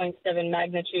 7.7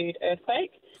 magnitude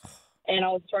earthquake. And I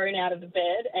was thrown out of the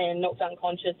bed and knocked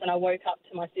unconscious. And I woke up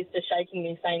to my sister shaking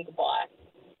me, saying goodbye.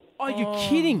 Are you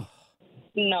kidding?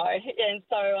 No. And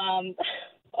so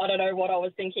I don't know what I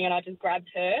was thinking. And I just grabbed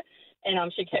her.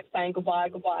 And she kept saying goodbye,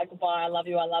 goodbye, goodbye. I love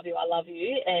you, I love you, I love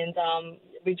you. And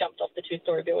we jumped off the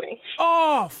 2-story building.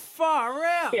 Oh, far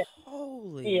out! Yeah.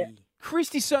 Holy. Yeah.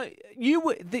 Christy, so you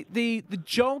were the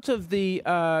jolt of the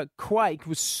quake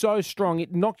was so strong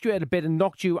it knocked you out of bed and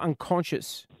knocked you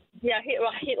unconscious. Yeah, I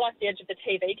hit like the edge of the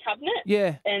TV cabinet.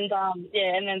 Yeah. And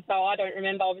and then so I don't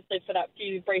remember obviously for that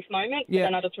few brief moments. Yeah.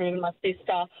 And I just remember my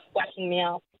sister whacking me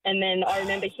up. And then I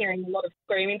remember hearing a lot of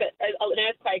screaming, but an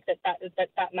earthquake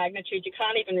that magnitude, you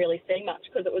can't even really see much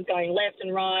because it was going left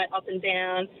and right, up and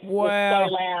down. Wow.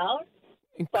 It was so loud.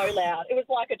 So loud. It was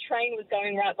like a train was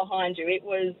going right behind you. It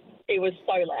was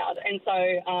so loud. And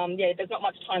so, there's not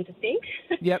much time to think.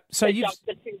 Yep. So you've jumped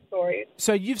the 2 stories.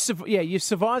 So you've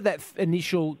survived that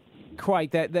initial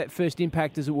quake, that first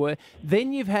impact, as it were.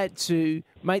 Then you've had to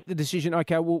make the decision,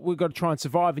 okay, well, we've got to try and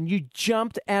survive. And you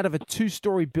jumped out of a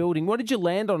 2-story building. What did you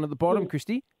land on at the bottom,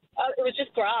 Christy? It was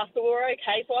just grass, so we were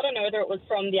okay. So I don't know whether it was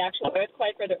from the actual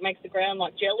earthquake, whether it makes the ground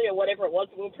like jelly or whatever it was.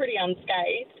 We were pretty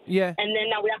unscathed. Yeah. And then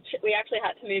we actually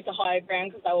had to move to higher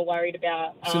ground because they were worried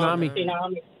about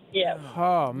Tsunami. Yeah.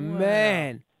 Oh,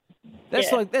 man.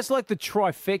 That's like the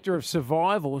trifecta of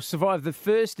survival. Survive the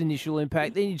first initial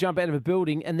impact, then you jump out of a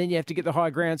building, and then you have to get the high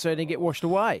ground so you don't get washed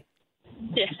away.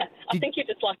 Yeah, I think you're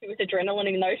just lucky with adrenaline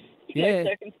in those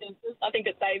circumstances. I think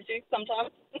it saves you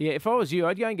sometimes. Yeah, if I was you,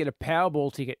 I'd go and get a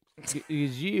Powerball ticket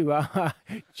because you are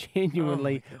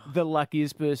genuinely the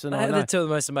luckiest person I know. They're two of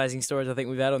the most amazing stories I think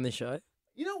we've had on this show.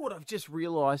 You know what? I've just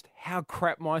realised how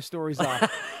crap my stories are.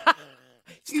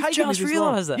 You just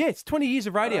realised that? Yeah, it's 20 years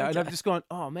of radio, and I've just gone,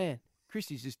 oh, man,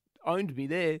 Christy's just owned me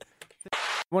there.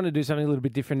 I want to do something a little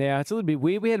bit different now. It's a little bit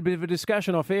weird. We had a bit of a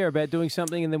discussion off air about doing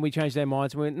something, and then we changed our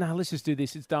minds. We went, no, let's just do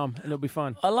this. It's dumb, and it'll be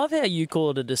fun. I love how you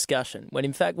call it a discussion, when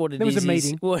in fact what it is... It was a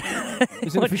meeting. It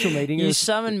was an official meeting. You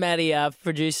summon Maddie, our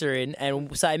producer, in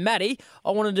and say, Maddie,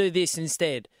 I want to do this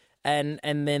instead. And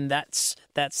then that's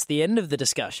the end of the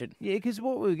discussion. Yeah, because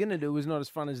what we were going to do was not as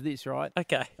fun as this, right?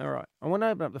 Okay. All right. I want to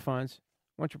open up the phones.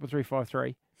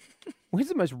 13353. Where's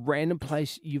the most random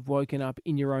place you've woken up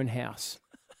in your own house?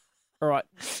 All right.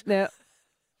 Now,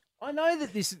 I know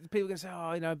that people are going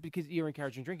to say, because you're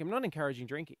encouraging drinking. I'm not encouraging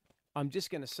drinking. I'm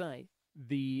just going to say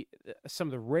some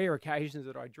of the rare occasions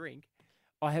that I drink,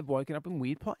 I have woken up in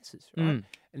weird places. Right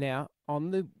now, on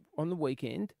the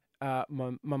weekend,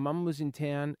 my mum was in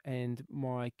town and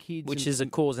my kids, which is a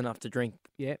cause enough to drink.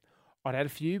 Yeah, I'd had a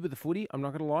few with the footy. I'm not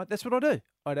going to lie. That's what I do.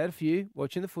 I'd had a few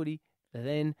watching the footy.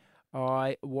 Then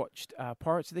I watched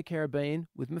Pirates of the Caribbean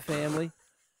with my family.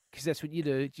 Because that's what you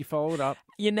do. You follow it up.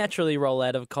 You naturally roll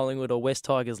out of Collingwood or West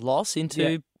Tigers loss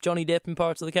into Johnny Depp in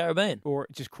Pirates of the Caribbean. Or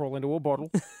just crawl into a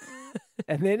bottle.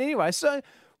 And then anyway, so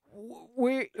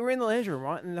we're in the lounge room,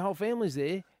 right? And the whole family's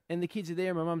there. And the kids are there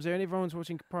and my mum's there. And everyone's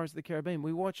watching Pirates of the Caribbean.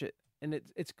 We watch it. And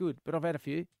it's good. But I've had a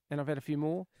few. And I've had a few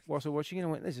more whilst I'm watching it. I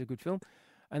went, this is a good film.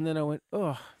 And then I went,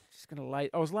 oh, just going to lay.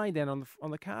 I was laying down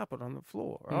on the carpet on the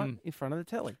floor, right? In front of the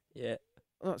telly. Yeah.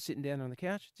 I'm not sitting down on the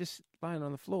couch. Just laying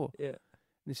on the floor. Yeah.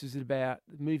 This is the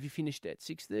movie finished at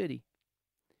 6:30.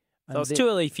 So it's too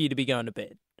early for you to be going to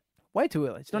bed. Way too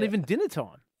early. It's not even dinner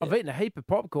time. I've eaten a heap of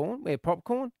popcorn. We have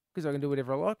popcorn because I can do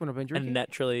whatever I like when I've been drinking. And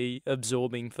naturally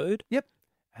absorbing food. Yep.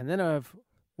 And then I've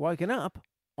woken up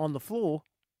on the floor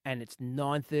and it's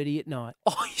 9:30 at night.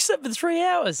 Oh, you slept for 3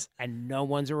 hours. And no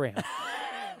one's around.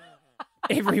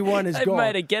 Everyone is They've gone.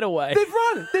 made a getaway. They've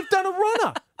run. They've done a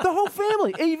runner. The whole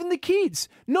family, even the kids.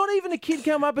 Not even a kid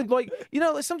come up and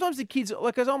sometimes the kids,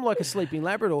 because I'm like a sleeping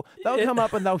Labrador, they'll come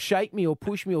up and they'll shake me or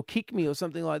push me or kick me or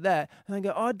something like that. And they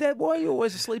go, "Oh, Dad, why are you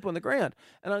always asleep on the ground?"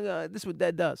 And I go, "This is what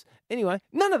Dad does." Anyway,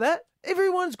 none of that.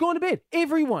 Everyone's gone to bed.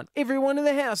 Everyone in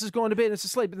the house has gone to bed and is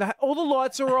asleep. All the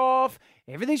lights are off.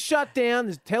 Everything's shut down.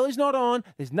 The telly's not on.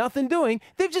 There's nothing doing.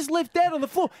 They've just left Dad on the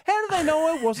floor. How do they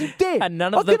know I wasn't dead? And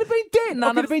none of I could have been dead.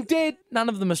 I could have been dead. None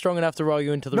of them are strong enough to roll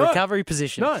you into the recovery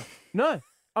position. No.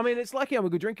 I mean, it's lucky I'm a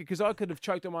good drinker because I could have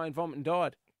choked on my own vomit and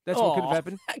died. That's what could have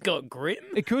happened. That got grim.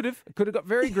 It could have. It could have got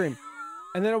very grim.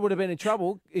 And then I would have been in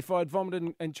trouble if I'd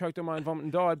vomited and choked on my own vomit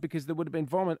and died because there would have been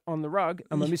vomit on the rug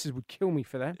and my missus would kill me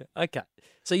for that. Okay.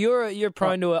 So you're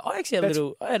prone to I actually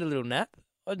had a little nap.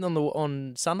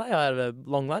 On Sunday, I had a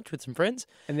long lunch with some friends.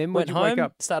 And then went home, wake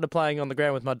up? started playing on the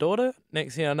ground with my daughter.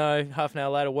 Next thing I know, half an hour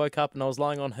later, woke up and I was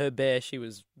lying on her bear. She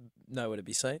was nowhere to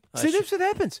be seen. See, that's what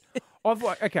happens.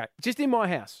 Just in my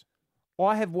house,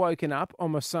 I have woken up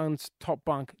on my son's top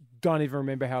bunk. Don't even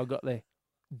remember how I got there.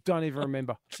 Don't even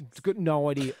remember. Got no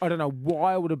idea. I don't know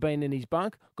why I would have been in his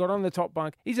bunk. Got on the top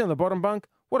bunk. He's on the bottom bunk.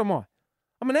 What am I?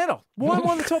 I'm an adult. Why am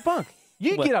I on the top bunk?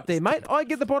 You get up there, mate. I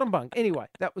get the bottom bunk. Anyway,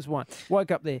 that was one.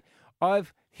 Woke up there.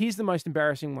 Here's the most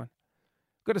embarrassing one.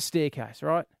 Got a staircase,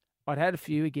 right? I'd had a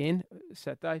few again.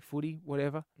 Saturday, footy,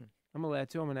 whatever. I'm allowed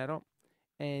to. I'm an adult.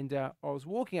 And I was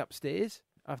walking upstairs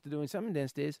after doing something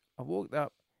downstairs. I walked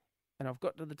up and I've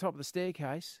got to the top of the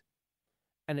staircase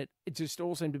and it just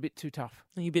all seemed a bit too tough.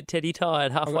 You're a bit teddy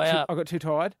tired halfway up. I got too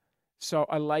tired. So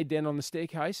I laid down on the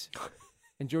staircase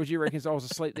and Georgie reckons I was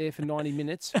asleep there for 90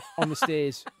 minutes on the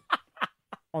stairs.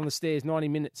 On the stairs, 90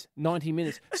 minutes.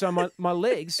 So my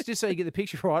legs, just so you get the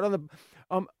picture right,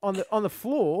 on the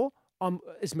floor,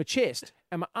 is my chest,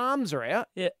 and my arms are out,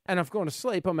 and I've gone to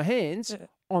sleep on my hands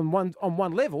on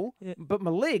one level, but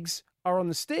my legs are on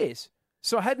the stairs.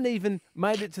 So I hadn't even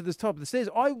made it to the top of the stairs.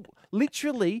 I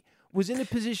literally was in a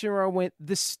position where I went,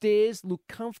 the stairs look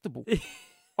comfortable.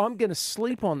 I'm going to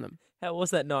sleep on them. How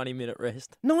was that 90-minute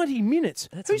rest? 90 minutes?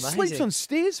 That's Who amazing. sleeps on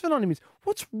stairs for 90 minutes?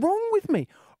 What's wrong with me?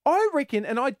 I reckon,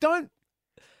 and I don't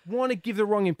want to give the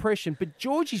wrong impression, but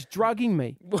Georgie's drugging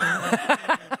me.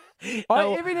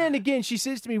 Every now and again, she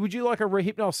says to me, "Would you like a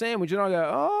rehypnol sandwich?" And I go,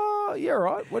 "Oh, yeah,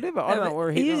 right, whatever." I don't know what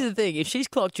rehypnol. Here's the thing: if she's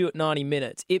clocked you at 90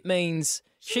 minutes, it means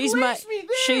she's leaves me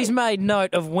there. she's made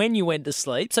note of when you went to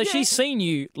sleep. So she's seen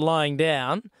you lying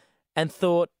down and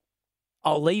thought,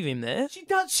 "I'll leave him there." She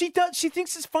does. She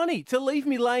thinks it's funny to leave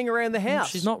me laying around the house.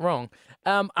 She's not wrong.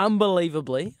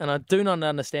 Unbelievably, and I do not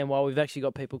understand why we've actually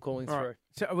got people calling through. Right.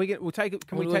 So we'll take it.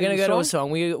 We're going to go to a song.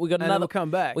 We got and another. We'll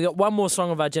come back. We got one more song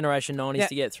of our generation 90s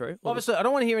to get through. Obviously, I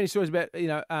don't want to hear any stories about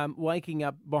waking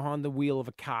up behind the wheel of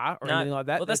a car or anything like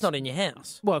that. Well, that's not in your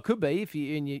house. Well, it could be if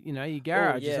you're in your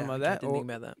garage or something like that. I didn't think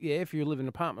about that. Yeah, if you live in an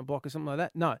apartment block or something like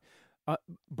that. No,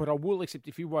 but I will accept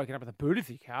if you're waking up at the boot of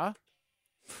your car.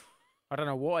 I don't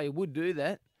know why you would do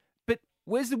that. But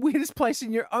where's the weirdest place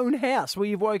in your own house where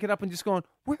you've woken up and just gone,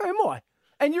 "Where am I?"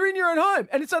 And you're in your own home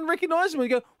and it's unrecognisable. You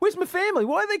go, "Where's my family?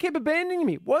 Why do they keep abandoning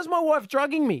me? Why is my wife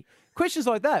drugging me?" Questions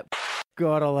like that.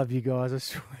 God, I love you guys. I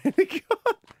swear to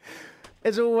God.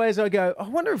 As always, I go, I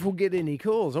wonder if we'll get any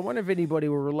calls. I wonder if anybody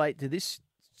will relate to this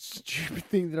stupid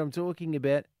thing that I'm talking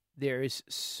about. There is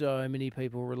so many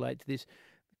people relate to this.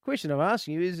 Question I'm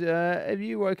asking you is, have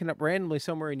you woken up randomly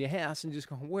somewhere in your house and just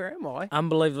gone, "Where am I?"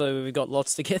 Unbelievably, we've got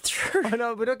lots to get through. I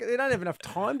know, but they don't have enough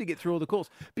time to get through all the calls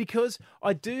because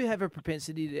I do have a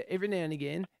propensity to every now and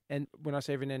again, and when I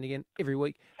say every now and again, every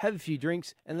week, have a few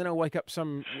drinks, and then I wake up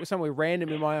somewhere random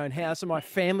in my own house, and my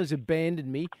family's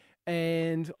abandoned me,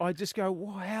 and I just go,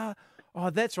 "Wow, oh,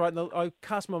 that's right." And I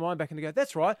cast my mind back and I go,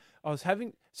 "That's right. I was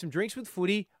having some drinks with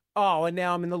footy. Oh, and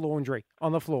now I'm in the laundry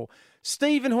on the floor."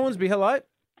 Stephen Hornsby, hello.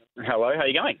 Hello, how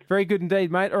you going? Very good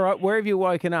indeed, mate. All right, where have you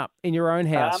woken up? In your own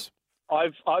house?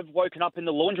 I've woken up in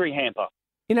the laundry hamper.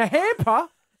 In a hamper?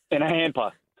 In a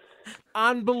hamper.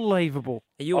 Unbelievable.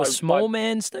 Are you a small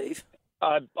man, Steve?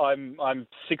 I'm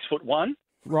 6'1".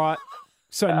 Right.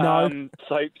 So no.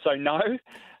 So no.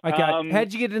 Okay.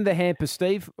 How'd you get in the hamper,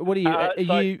 Steve? What are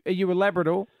you? Are you a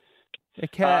Labrador? A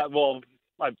cat? Well,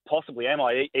 I possibly am.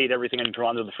 I eat everything and from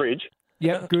under the fridge.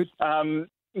 Yeah, good.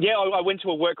 Yeah, I went to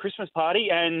a work Christmas party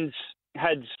and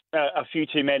had a few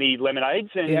too many lemonades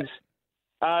and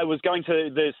Was going to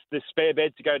the spare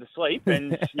bed to go to sleep,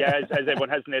 and as everyone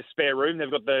has in their spare room, they've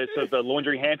got the sort of the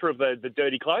laundry hamper of the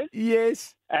dirty clothes.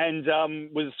 Yes. And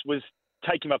was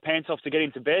taking my pants off to get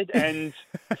into bed, and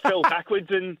fell backwards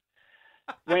and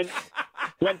went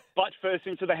butt first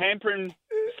into the hamper and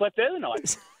slept there the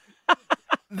night.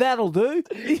 That'll do.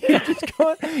 You've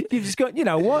just got. You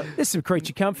know what? There's some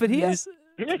creature comfort here. Yes,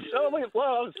 I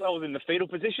was in the fetal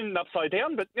position, upside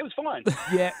down, but it was fine.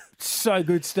 Yeah, so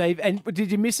good, Steve. And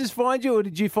did your missus find you, or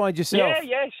did you find yourself?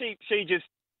 Yeah. She just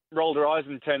rolled her eyes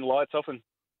and turned the lights off. And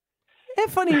how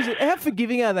funny is it? How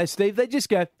forgiving are they, Steve? They just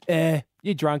go,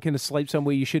 you're drunk and asleep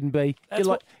somewhere you shouldn't be.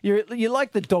 You're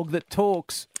like the dog that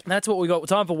talks. That's what we got.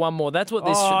 Time for one more. That's what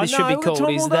this should be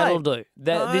called. Is that'll do.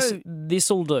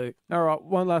 This'll do. All right,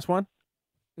 one last one.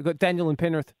 We've got Daniel in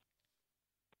Penrith.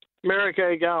 Merrick, how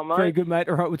you going, mate? Very good, mate.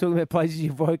 All right, we're talking about places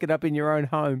you've woken up in your own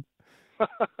home.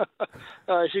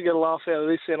 I should get a laugh out of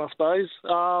this then, I suppose.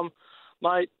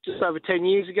 Mate, just over 10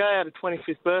 years ago, I had a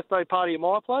 25th birthday party at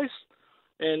my place.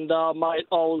 And, mate,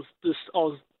 I was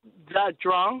that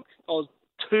drunk. I was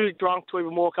too drunk to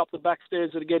even walk up the back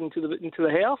stairs to get into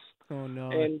the house. Oh, no.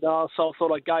 And so I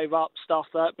thought I gave up,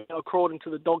 stuffed that. I crawled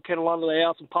into the dog kennel under the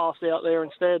house and passed out there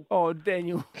instead. Oh,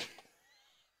 Daniel.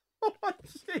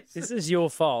 This is your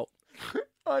fault.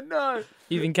 I know.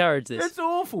 You've encouraged this. It's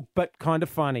awful, but kind of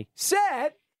funny.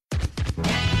 Sad.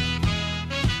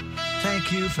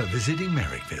 Thank you for visiting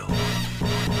Merrickville.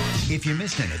 If you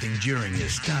missed anything during your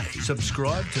stay,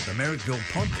 subscribe to the Merrickville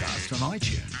podcast on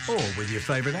iTunes or with your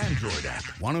favourite Android app.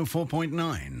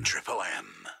 104.9 Triple